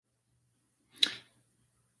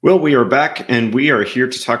Well, we are back, and we are here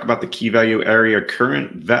to talk about the key value area,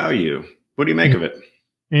 current value. What do you make of it?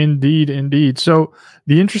 Indeed. So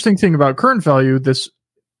the interesting thing about current value, it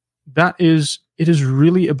is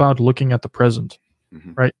really about looking at the present,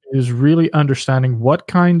 right? It is really understanding what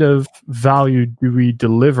kind of value do we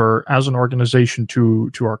deliver as an organization to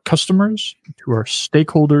our customers, to our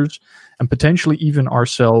stakeholders, and potentially even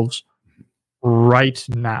ourselves right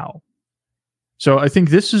now. So I think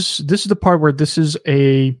this is the part where this is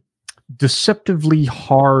a deceptively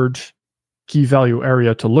hard key value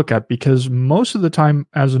area to look at, because most of the time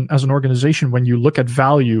as an organization, when you look at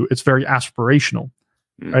value, it's very aspirational,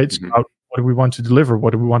 right? It's about what do we want to deliver?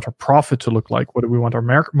 What do we want our profit to look like? What do we want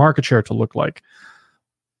our market share to look like?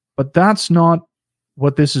 But that's not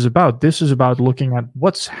what this is about. This is about looking at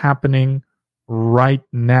what's happening right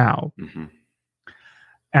now.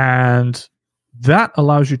 And that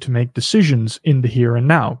allows you to make decisions in the here and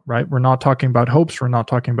now, right? We're not talking about hopes. We're not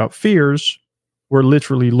talking about fears. We're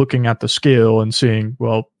literally looking at the scale and seeing,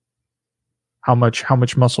 well, how much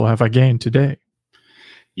muscle have I gained today?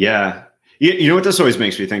 Yeah. You know what this always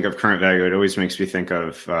makes me think of, current value? It always makes me think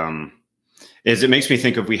of,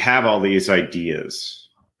 we have all these ideas,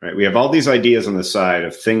 right? We have all these ideas on the side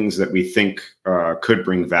of things that we think could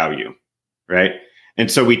bring value, right? And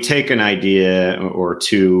so we take an idea or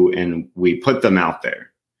two and we put them out there,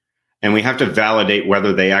 and we have to validate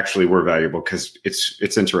whether they actually were valuable, because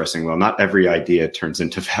it's interesting. Well, not every idea turns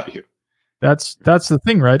into value. That's the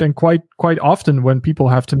thing, right? And quite often when people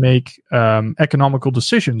have to make economical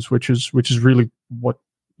decisions, which is really what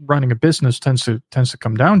running a business tends to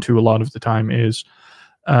come down to a lot of the time, is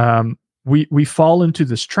we fall into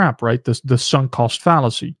this trap, right? The sunk cost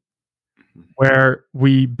fallacy, where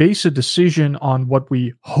we base a decision on what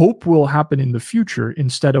we hope will happen in the future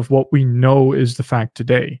instead of what we know is the fact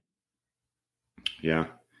today. Yeah.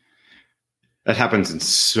 That happens in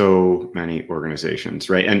so many organizations,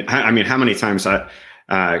 right? And I mean, how many times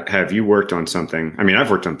have you worked on something? I mean, I've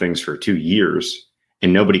worked on things for 2 years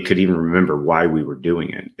and nobody could even remember why we were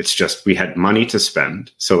doing it. It's just, we had money to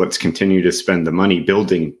spend. So let's continue to spend the money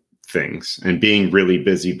building things and being really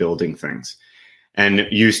busy building things. And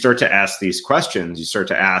you start to ask these questions. You start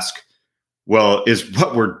to ask, well, is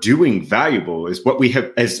what we're doing valuable? Is what we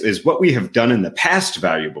have done in the past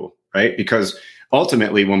valuable, right? Because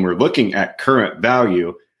ultimately, when we're looking at current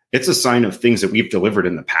value, it's a sign of things that we've delivered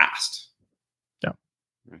in the past. Yeah,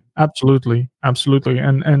 absolutely.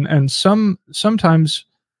 And sometimes,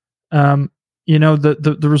 the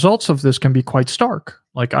results of this can be quite stark.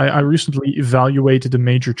 Like I recently evaluated a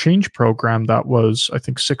major change program that was, I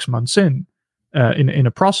think, 6 months in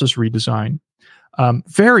a process redesign.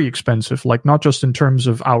 Very expensive, like not just in terms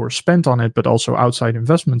of hours spent on it, but also outside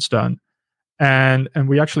investments done. And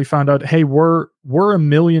we actually found out, hey, we're $1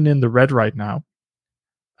 million in the red right now.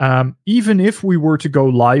 Even if we were to go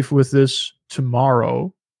live with this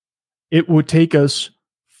tomorrow, it would take us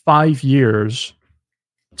 5 years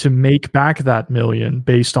to make back that $1 million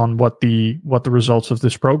based on what the results of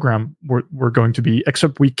this program were going to be,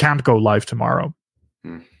 except we can't go live tomorrow.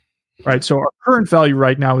 Right? So our current value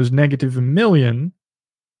right now is negative $1 million,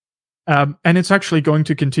 and it's actually going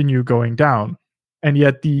to continue going down. And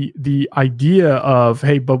yet the idea of,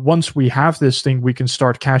 hey, but once we have this thing, we can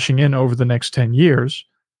start cashing in over the next 10 years,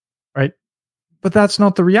 right? But that's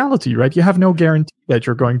not the reality, right? You have no guarantee that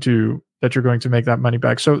you're going to make that money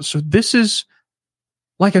back. So this is,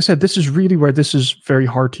 like I said, this is really where this is very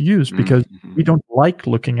hard to use, because we don't like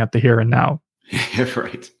looking at the here and now. Yeah,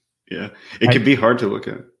 right. Yeah, it can be hard to look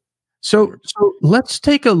at. So let's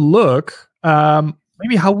take a look,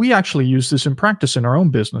 maybe how we actually use this in practice in our own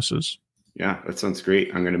businesses. Yeah, that sounds great.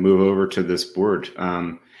 I'm going to move over to this board.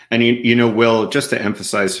 And Will, just to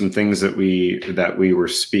emphasize some things that we were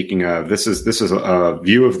speaking of, this is a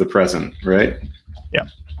view of the present, right? Yeah.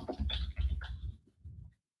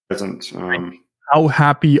 Present. How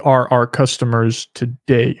happy are our customers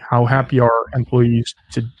today? How happy are our employees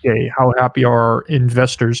today? How happy are our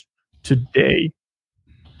investors today?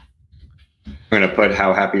 I'm going to put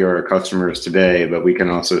how happy are our customers today, but we can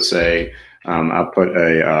also say, I'll put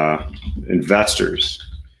investors,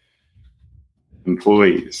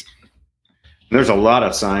 employees. And there's a lot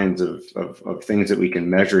of signs of things that we can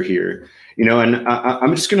measure here, and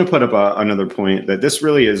I'm just going to put up another point that this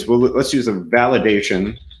really is, well, let's use a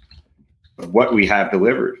validation of what we have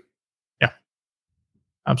delivered. Yeah,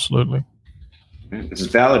 absolutely. This is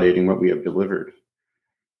validating what we have delivered.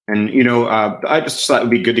 And, I just thought it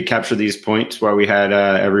would be good to capture these points while we had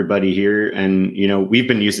everybody here. And, we've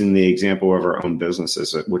been using the example of our own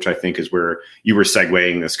businesses, which I think is where you were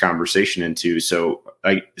segueing this conversation into. So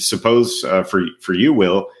I suppose for you,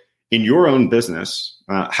 Will, in your own business,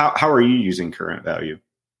 how are you using current value?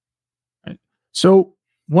 Right. So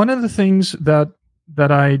one of the things that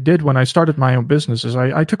I did when I started my own business is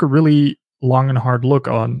I took a really long and hard look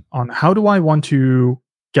on how do I want to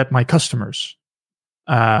get my customers,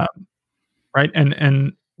 right?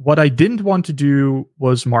 And what I didn't want to do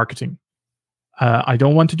was marketing. I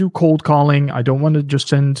don't want to do cold calling. I don't want to just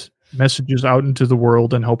send messages out into the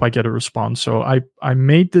world and hope I get a response. So I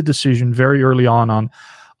made the decision very early on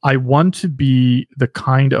I want to be the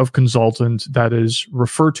kind of consultant that is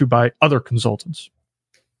referred to by other consultants,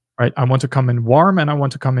 right? I want to come in warm and I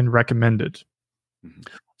want to come in recommended. Mm-hmm.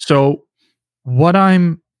 So what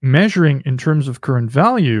I'm measuring in terms of current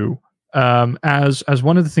value, as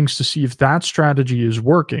one of the things to see if that strategy is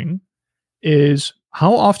working, is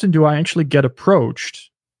how often do I actually get approached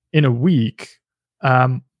in a week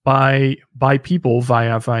by people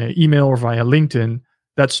via email or via LinkedIn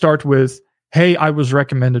that start with, "Hey, I was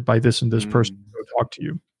recommended by this and this person to go talk to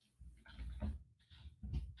you."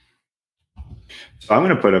 So I'm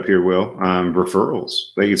going to put up here, Will, referrals.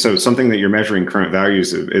 So something that you're measuring current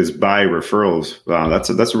values is by referrals. Wow, that's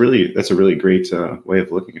a really great way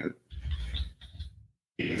of looking at it.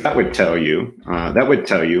 That would tell you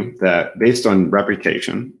that based on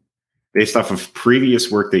reputation, based off of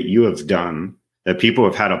previous work that you have done, that people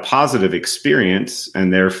have had a positive experience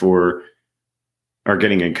and therefore are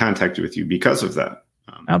getting in contact with you because of that.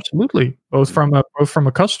 Absolutely, both from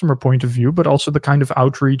a customer point of view, but also the kind of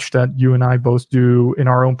outreach that you and I both do in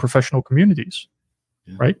our own professional communities.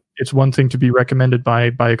 Yeah. Right? It's one thing to be recommended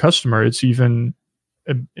by a customer. It's even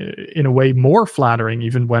in a way more flattering,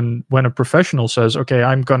 even when a professional says, "Okay,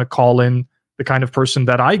 I'm going to call in the kind of person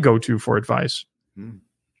that I go to for advice."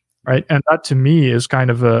 Right? And that to me is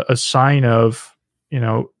kind of a sign of,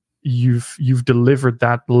 you've delivered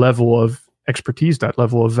that level of expertise, that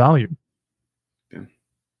level of value. Yeah,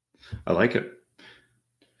 I like it.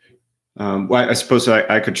 Well, I suppose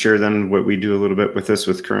I could share then what we do a little bit with this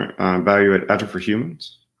with current value at Agile for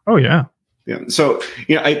Humans. Oh yeah. Yeah. So,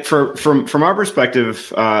 from our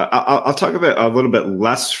perspective, I'll talk about a little bit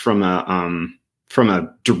less from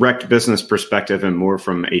a direct business perspective and more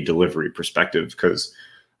from a delivery perspective, because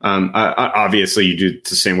obviously you do it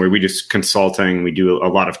the same way. We do consulting. We do a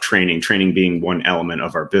lot of training being one element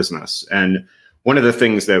of our business. And one of the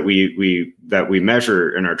things that we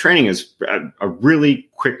measure in our training is a really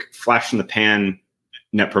quick flash in the pan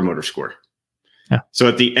net promoter score. Yeah. So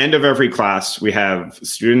at the end of every class, we have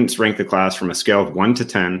students rank the class from a scale of 1 to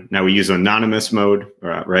 10. Now we use anonymous mode,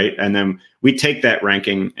 right? And then we take that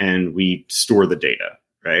ranking and we store the data,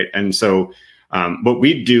 right? And so what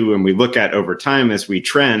we do and we look at over time as we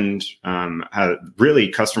trend how really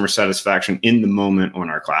customer satisfaction in the moment on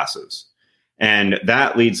our classes. And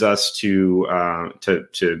that leads us to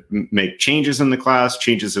make changes in the class,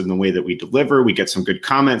 changes in the way that we deliver. We get some good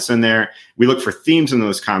comments in there. We look for themes in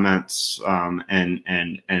those comments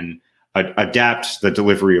and adapt the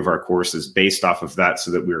delivery of our courses based off of that,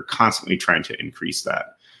 so that we're constantly trying to increase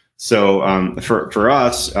that. So for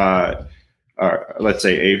us, let's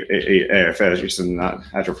say AFS, which is not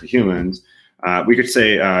Agile for Humans, we could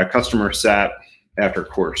say customer sat after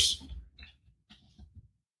course.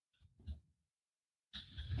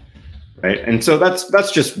 Right, and so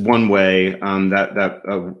that's just one way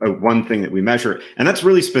one thing that we measure, and that's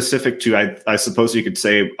really specific to I suppose you could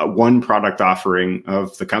say one product offering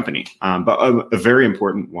of the company, but a very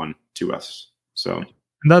important one to us. So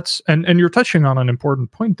and you're touching on an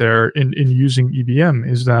important point there in using EBM,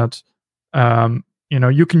 is that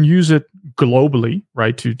you can use it globally,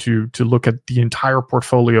 right, to look at the entire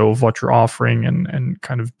portfolio of what you're offering and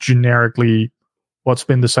kind of generically, what's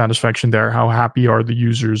been the satisfaction there? How happy are the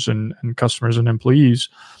users and customers and employees?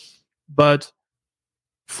 But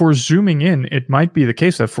for zooming in, it might be the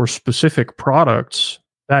case that for specific products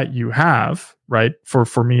that you have, right?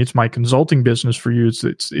 For me, it's my consulting business. For you,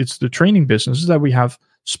 it's the training business. Is that we have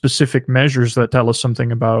specific measures that tell us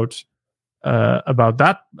something about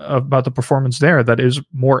the performance there that is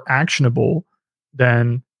more actionable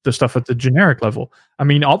than the stuff at the generic level. I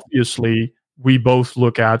mean, obviously, we both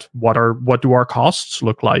look at what do our costs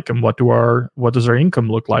look like, and what does our income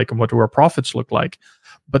look like, and what do our profits look like.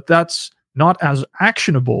 But that's not as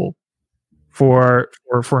actionable for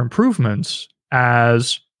improvements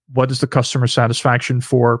as what is the customer satisfaction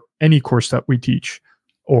for any course that we teach,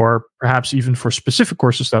 or perhaps even for specific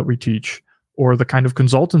courses that we teach, or the kind of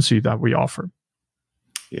consultancy that we offer.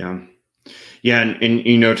 Yeah,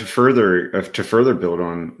 and to further build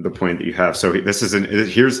on the point that you have. So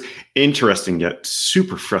here's interesting yet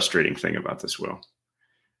super frustrating thing about this, Will.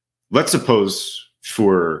 Let's suppose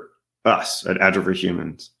for us at Agile for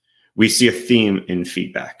Humans, we see a theme in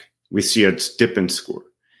feedback, we see a dip in score,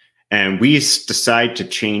 and we decide to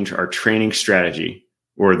change our training strategy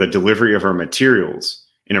or the delivery of our materials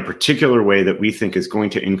in a particular way that we think is going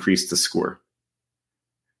to increase the score.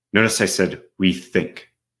 Notice I said we think.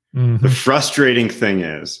 The frustrating thing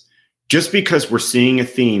is, just because we're seeing a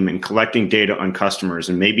theme and collecting data on customers,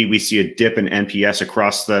 and maybe we see a dip in NPS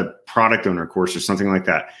across the product owner course or something like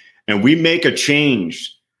that, and we make a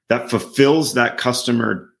change that fulfills that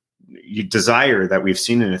customer desire that we've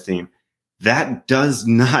seen in a theme, that does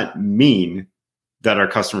not mean that our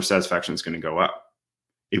customer satisfaction is going to go up.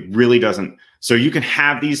 It really doesn't. So you can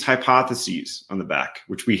have these hypotheses on the back,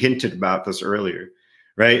 which we hinted about this earlier,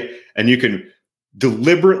 right? And you can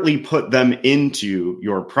deliberately put them into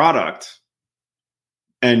your product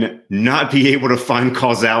and not be able to find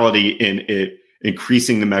causality in it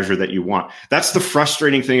increasing the measure that you want. That's the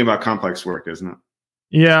frustrating thing about complex work, isn't it?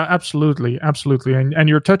 Yeah, absolutely. Absolutely. And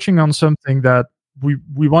you're touching on something that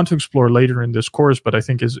we want to explore later in this course, but I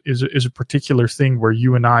think is a particular thing where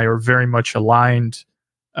you and I are very much aligned,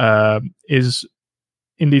 is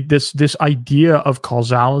indeed this idea of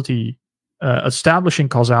causality, establishing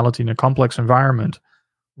causality in a complex environment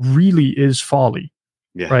really is folly.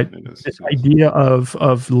 Yeah, right. This idea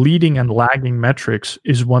of leading and lagging metrics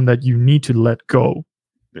is one that you need to let go.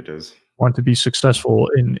 It is. Want to be successful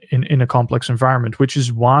in a complex environment, which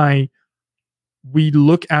is why we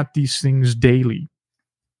look at these things daily,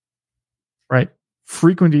 right?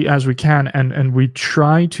 Frequently as we can, and we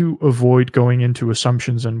try to avoid going into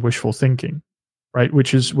assumptions and wishful thinking, right?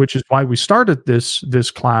 Which is why we started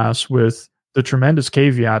this class with the tremendous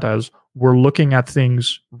caveat as we're looking at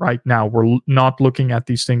things right now. We're not looking at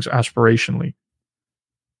these things aspirationally,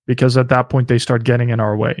 because at that point they start getting in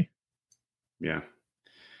our way. Yeah.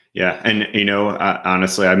 Yeah. And,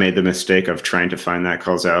 honestly, I made the mistake of trying to find that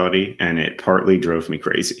causality, and it partly drove me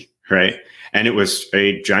crazy. Right. And it was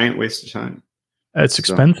a giant waste of time. It's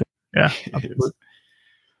expensive. Yeah. Absolutely.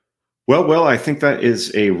 Well, I think that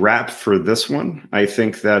is a wrap for this one. I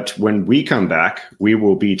think that when we come back, we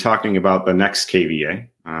will be talking about the next KVA.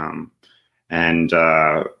 And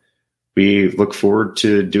we look forward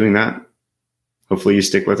to doing that. Hopefully you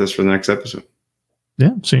stick with us for the next episode.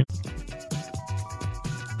 Yeah, see you.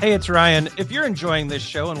 Hey, it's Ryan. If you're enjoying this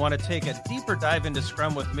show and want to take a deeper dive into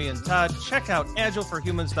Scrum with me and Todd, check out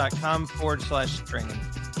agileforhumans.com/training.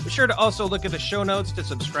 Be sure to also look at the show notes to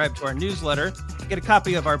subscribe to our newsletter, get a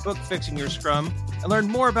copy of our book, Fixing Your Scrum, and learn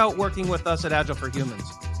more about working with us at Agile for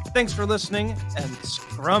Humans. Thanks for listening, and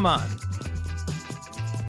Scrum on.